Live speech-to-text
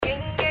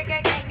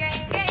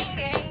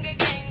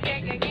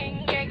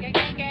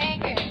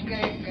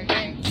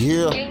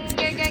Yeah.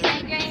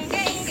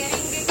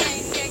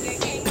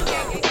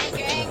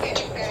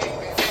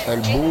 El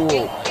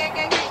Buho.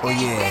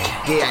 Oye,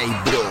 ¿qué hay,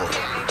 bro?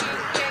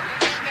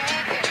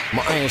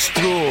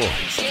 Maestro.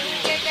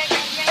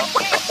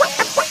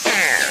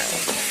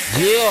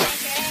 Yeah.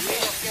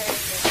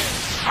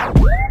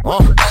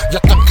 Ya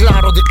tan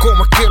claro de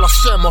cómo es que lo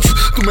hacemos.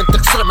 Tu mente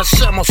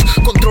estremecemos,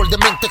 control de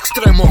mente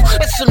extremo.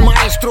 Es el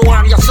maestro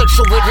alias el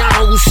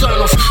soberano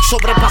gusanos.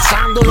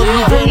 Sobrepasando los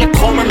niveles,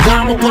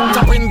 comandamos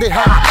contra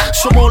pendeja.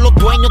 Somos los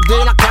dueños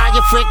de la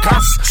calle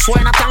fecas.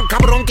 Suena tan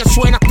cabrón que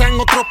suena hasta en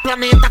otros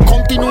planetas.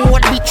 Continúa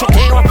el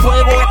bichoteo a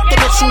fuego, esto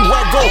no es un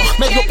juego.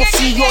 Medio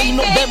pocillo y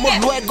nos vemos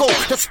luego.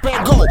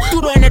 Despego,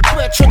 duro en el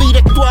pecho,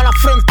 directo a la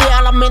frente,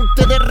 a la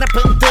mente. De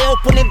repente,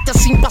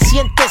 oponentes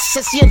impacientes,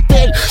 se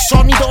siente el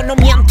sonido no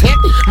miente.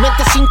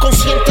 Mentes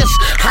inconscientes,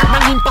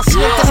 andan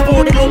impacientes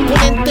por el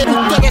oponente.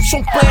 Ustedes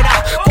son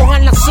pera,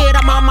 cojan la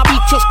cera,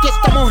 mamabichos, que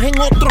estamos en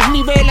otros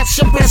niveles.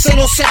 Siempre se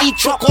los he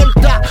dicho,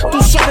 corta.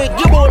 Tú sabes,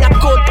 llevo la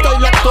corta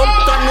y la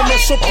torta. No me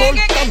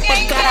soportan,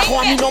 pa'l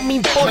carajo, a mí no me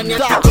importa.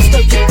 Maniáticos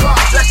del hip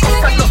hop, la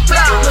costa nos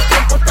trae. Nuestra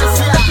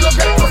impotencia es lo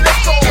del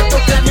colecto. Que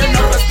tu cráneo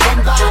no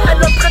responda.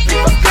 El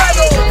objetivo es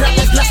claro,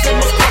 grandes las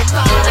hemos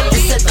cortado.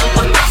 Aquí se dan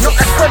pantazos, no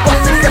es juego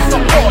así que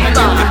soporta.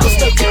 Maniáticos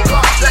del hip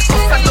hop, la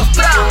costa nos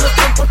trae.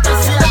 Nuestra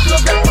impotencia es lo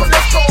del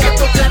colecto. Que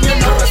tu cráneo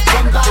no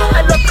responda.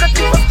 El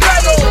objetivo es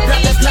claro,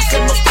 grandes las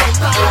hemos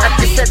cortado.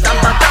 Aquí se dan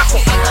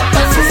pantazos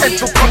en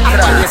tu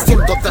contra.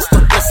 Amaneciendo de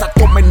sorpresa,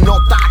 tomen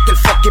nota que el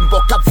fucking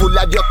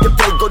vocabulario que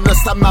traigo no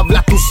es amable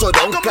a tu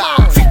soronca.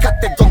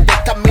 Fíjate donde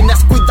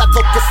caminas,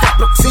 cuidado que se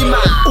aproxima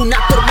una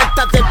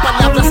tormenta de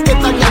palabras que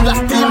dañan,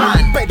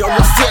 lastiman. Pero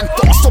lo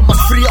siento, somos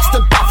fríos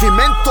del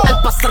pavimento.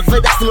 Al pasar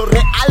verás lo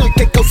real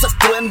que causa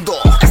estruendo.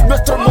 Es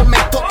nuestro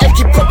momento, el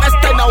hip hop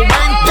está en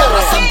aumento.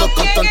 Arrasando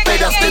con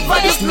tonteras de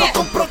varios, no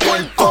compro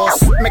cuentos.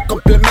 Me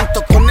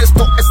complemento con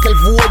esto, es que el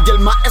Buho y el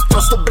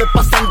maestro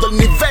sobrepasando el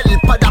nivel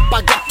para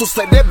apagar tu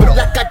cerebro.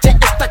 La calle